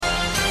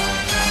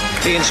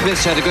Ian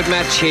Smith's had a good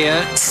match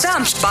here.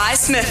 Stumped by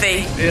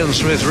Smithy. Ian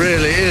Smith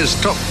really is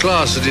top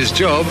class at his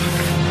job.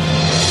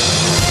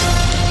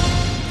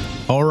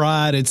 All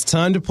right, it's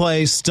time to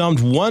play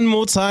Stumped one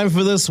more time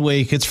for this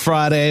week. It's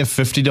Friday, a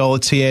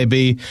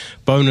 $50 TAB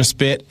bonus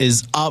bet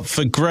is up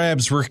for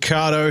grabs.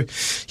 Ricardo,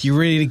 you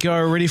ready to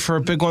go? Ready for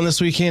a big one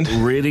this weekend?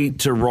 Ready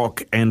to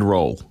rock and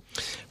roll.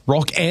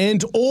 Rock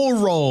and or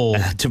roll?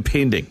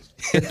 Depending.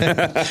 I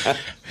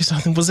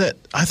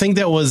think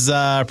that was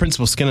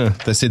Principal Skinner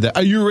that said that.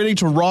 Are you ready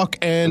to rock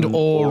and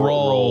or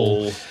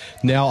roll?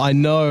 Now, I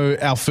know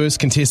our first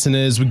contestant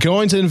is, we're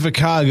going to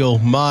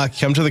Invercargill. Mark,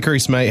 come to the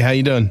crease, mate. How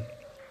you doing?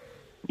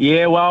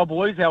 Yeah, well,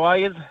 boys, how are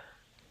you?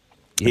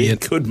 Yeah,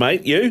 good,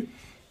 mate. You?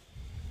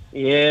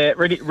 Yeah,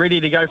 ready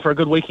to go for a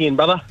good weekend,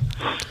 brother.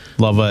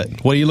 Love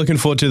it. What are you looking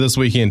forward to this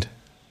weekend?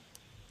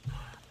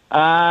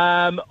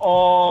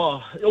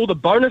 All the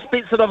bonus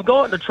bets that I've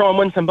got to try and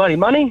win some bloody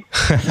money.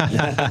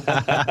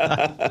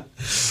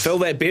 Fill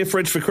that beer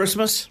fridge for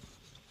Christmas?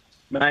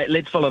 Mate,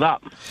 let's fill it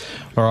up.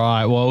 All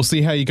right, well, we'll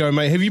see how you go,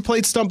 mate. Have you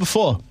played Stump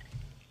before?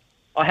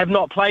 I have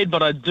not played,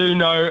 but I do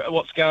know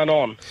what's going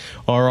on.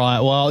 All right,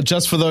 well,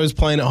 just for those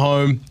playing at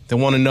home that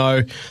want to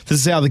know, this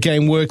is how the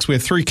game works. We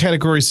have 3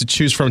 categories to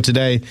choose from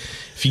today.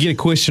 If you get a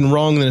question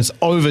wrong, then it's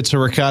over to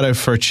Ricardo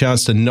for a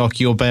chance to knock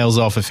your bails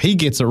off. If he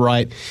gets it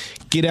right,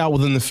 get out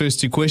within the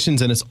first 2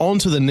 questions, and it's on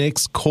to the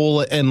next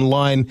caller in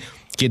line.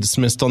 Get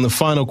dismissed on the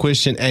final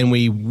question, and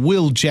we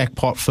will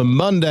jackpot for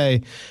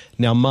Monday.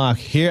 Now, Mark,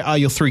 here are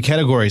your 3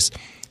 categories.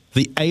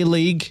 The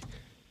A-League,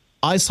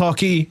 ice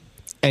hockey,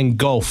 and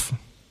golf.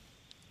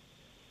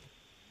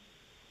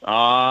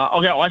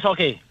 I'll go ice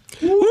hockey.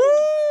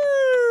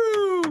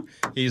 Woo!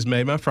 He's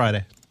made my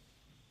Friday.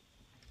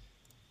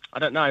 I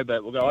don't know,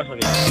 but we'll go ice hockey.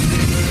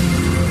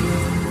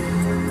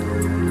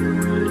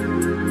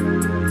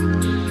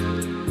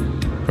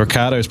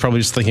 Ricardo's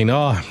probably just thinking,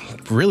 I'm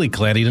really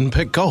glad he didn't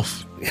pick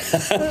golf.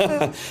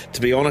 To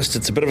be honest,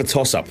 it's a bit of a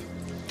toss-up.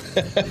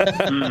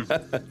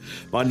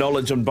 My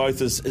knowledge on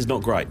both is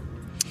not great.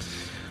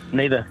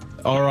 Neither.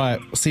 All right,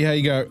 see how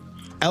you go.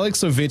 Alex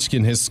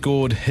Ovechkin has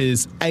scored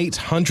his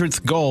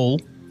 800th goal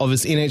of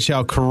his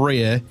NHL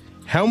career.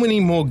 How many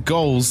more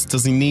goals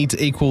does he need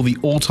to equal the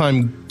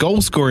all-time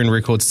goal-scoring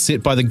record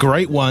set by the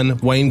great one,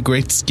 Wayne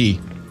Gretzky?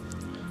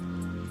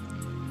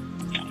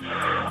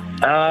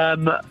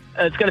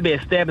 It's going to be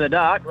a stab in the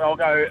dark. I'll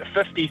go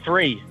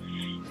 53.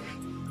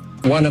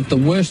 One of the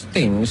worst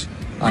things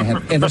I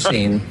have ever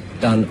seen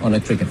done on a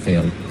cricket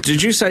field.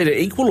 Did you say to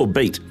equal or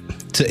beat?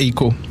 To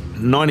equal.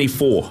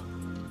 94.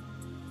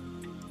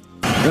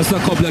 Just a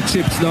couple of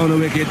chips down the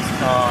wicket,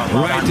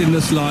 right in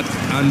the slot,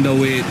 and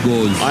away it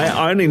goes.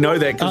 I only know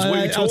that because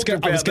we talked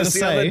about this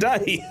the other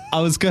day.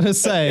 I was going to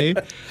say,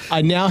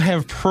 I now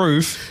have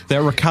proof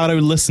that Ricardo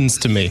listens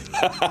to me.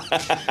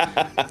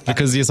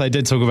 Because, yes, I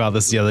did talk about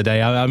this the other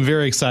day. I'm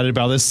very excited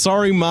about this.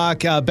 Sorry, Mark,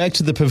 back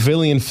to the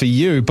pavilion for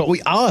you. But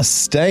we are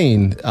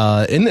staying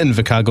in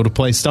Invercargill to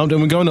play Stumped,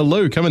 and we're going to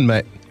Lou. Come in,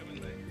 mate.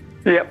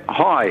 Yep,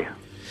 hi.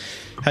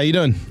 How you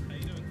doing?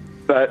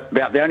 But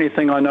about the only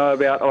thing I know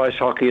about ice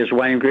hockey is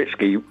Wayne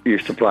Gretzky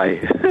used to play.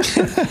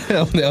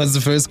 That was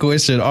the first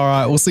question. All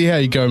right, we'll see how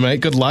you go,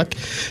 mate. Good luck.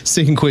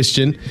 Second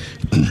question.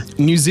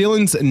 New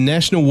Zealand's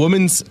national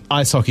women's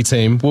ice hockey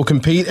team will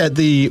compete at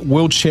the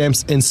World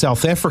Champs in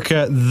South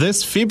Africa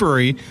this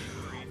February.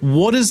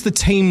 What is the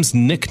team's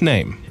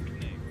nickname?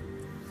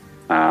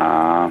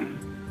 The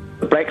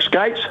Black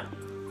Skates.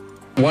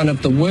 One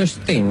of the worst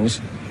things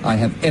I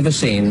have ever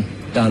seen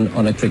done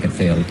on a cricket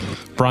field.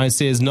 Brian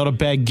says, not a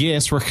bad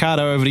guess.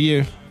 Ricardo, over to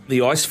you.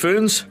 The Ice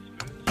Ferns?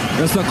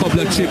 Just a couple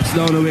of chips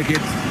down the wicket,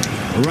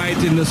 right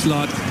in the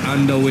slot,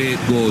 and away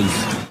it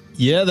goes.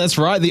 Yeah, that's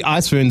right. The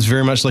Ice Ferns,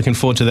 very much looking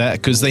forward to that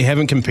because they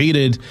haven't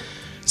competed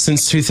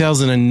since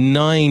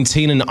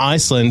 2019 in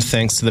Iceland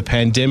thanks to the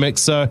pandemic.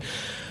 So,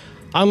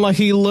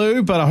 unlucky,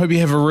 Lou, but I hope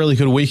you have a really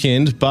good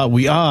weekend. But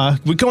we're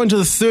going to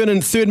the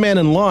third man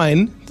in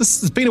line.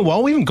 This has been a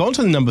while. We haven't gone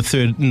to the number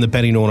 3 in the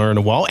batting order in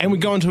a while. And we're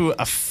going to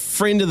a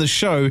friend of the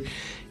show,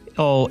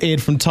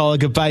 Ed from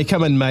Tolaga Bay.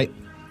 Come in, mate.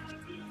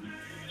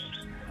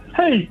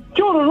 Hey,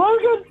 Jordan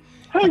Logan.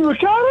 Hey,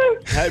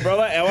 Ricardo. Hey,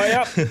 brother. How are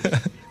you?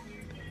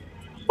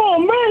 Oh,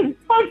 man.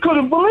 I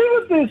couldn't believe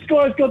it. This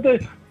guy's got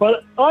the...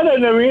 But I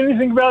don't know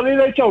anything about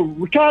NHL.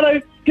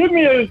 Ricardo, give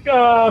me a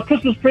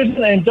Christmas present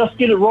and just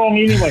get it wrong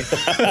anyway.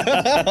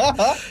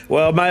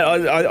 Well, mate,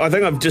 I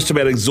think I've just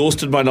about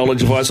exhausted my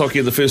knowledge of ice hockey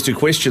in the first 2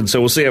 questions, so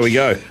we'll see how we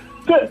go.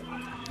 Good.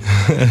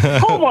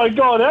 Oh my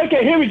God!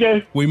 Okay, here we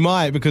go. We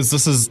might, because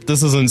this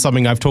isn't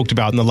something I've talked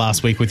about in the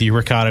last week with you,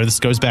 Ricardo. This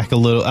goes back a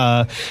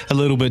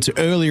little bit to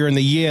earlier in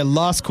the year.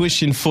 Last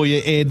question for you,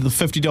 Ed. The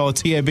 $50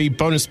 TAB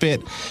bonus bet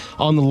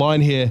on the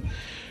line here.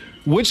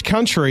 Which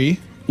country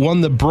won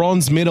the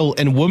bronze medal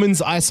in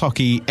women's ice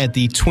hockey at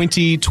the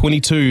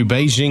 2022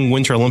 Beijing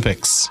Winter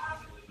Olympics?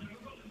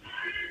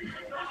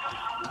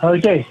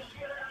 Okay,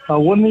 I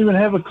wouldn't even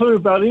have a clue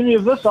about any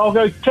of this. I'll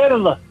go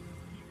Canada.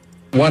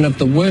 One of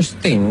the worst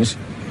things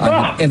I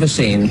have ever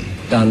seen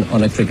done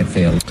on a cricket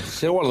field.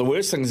 So one of the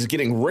worst things is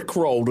getting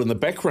rickrolled in the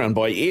background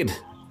by Ed.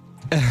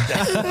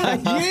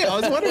 Yeah, I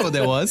was wondering what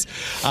that was.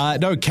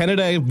 No,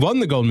 Canada won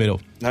the gold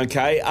medal.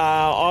 Okay,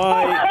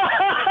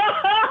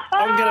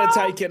 I'm going to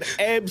take an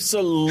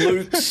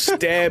absolute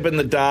stab in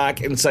the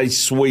dark and say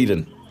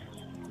Sweden.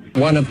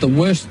 One of the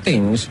worst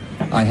things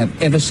I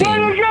have ever seen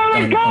done on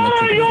a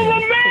cricket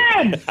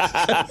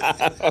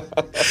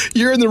field.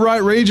 You're in the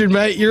right region,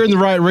 mate. You're in the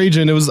right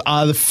region. It was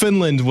the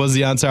Finland was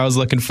the answer I was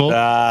looking for.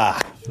 There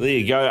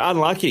you go.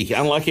 Unlucky.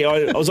 I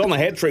was on the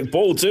hat-trick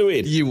ball too,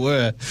 Ed. You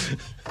were.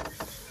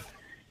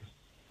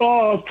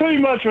 Oh, too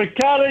much,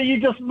 Ricardo. You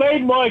just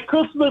made my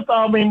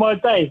my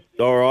day.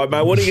 All right,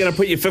 mate. What are you going to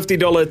put your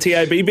 $50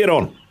 TAB bet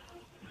on?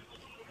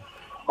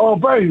 Oh,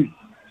 bro.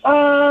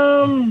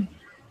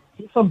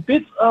 Some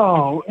bits.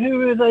 Oh,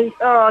 who are they?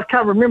 I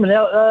can't remember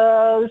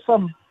now. There's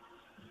some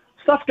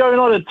stuff going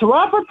on at Te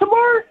Rapa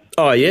tomorrow.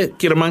 Oh, yeah.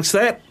 Get amongst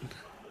that.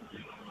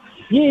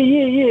 Yeah.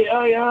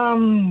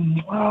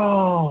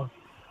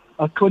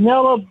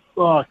 Cornella.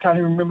 Oh, I can't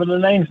even remember the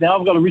names now.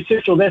 I've got to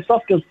research all that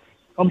stuff because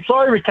I'm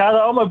sorry, Ricardo.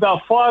 I'm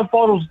about 5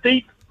 bottles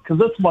deep because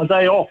it's my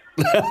day off.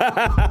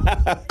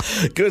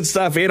 Good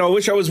stuff, Ed. I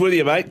wish I was with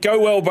you, mate. Go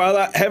well,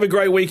 brother. Have a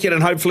great weekend,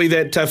 and hopefully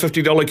that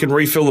 $50 can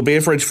refill the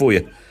beer fridge for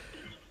you.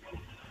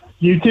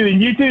 You too,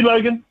 and you too,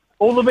 Logan.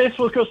 All the best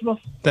for Christmas.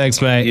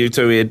 Thanks, mate. You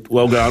too, Ed.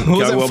 Well done. What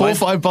was it, 4 or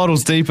 5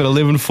 bottles deep at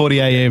 11:40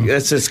 a.m.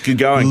 That's just good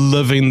going.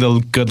 Living the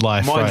good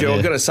life. Mind you,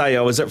 I've got to say,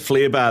 I was at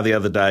Flair Bar the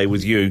other day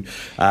with you,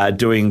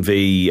 doing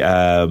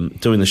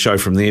the show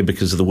from there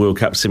because of the World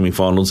Cup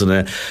semi-finals, and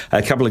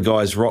a couple of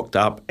guys rocked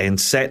up and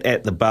sat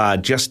at the bar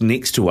just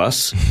next to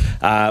us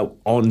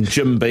on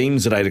Jim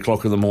Beams at 8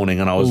 o'clock in the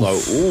morning, and I was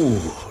like, ooh,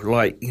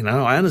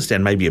 I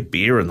understand maybe a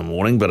beer in the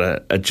morning,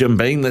 but a Jim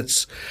Beam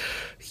that's...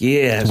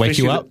 Yeah, wake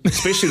you up,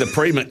 especially the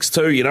premix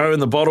too. In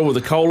the bottle with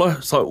the cola.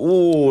 It's like,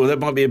 oh, that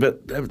might be a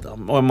bit.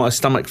 My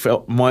stomach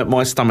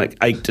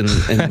ached in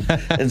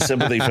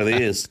sympathy for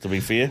theirs. To be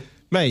fair,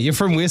 mate, you're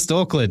from West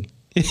Auckland.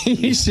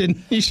 You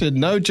should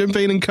know Jim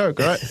Beam and Coke,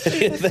 right?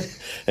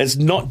 It's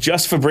not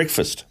just for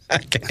breakfast.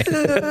 Okay.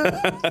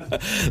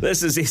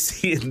 This is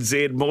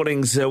SENZ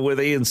Mornings with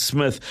Ian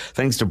Smith.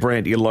 Thanks to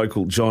Brandt, your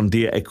local John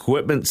Deere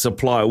equipment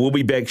supplier. We'll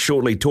be back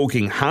shortly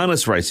talking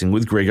harness racing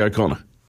with Greg O'Connor.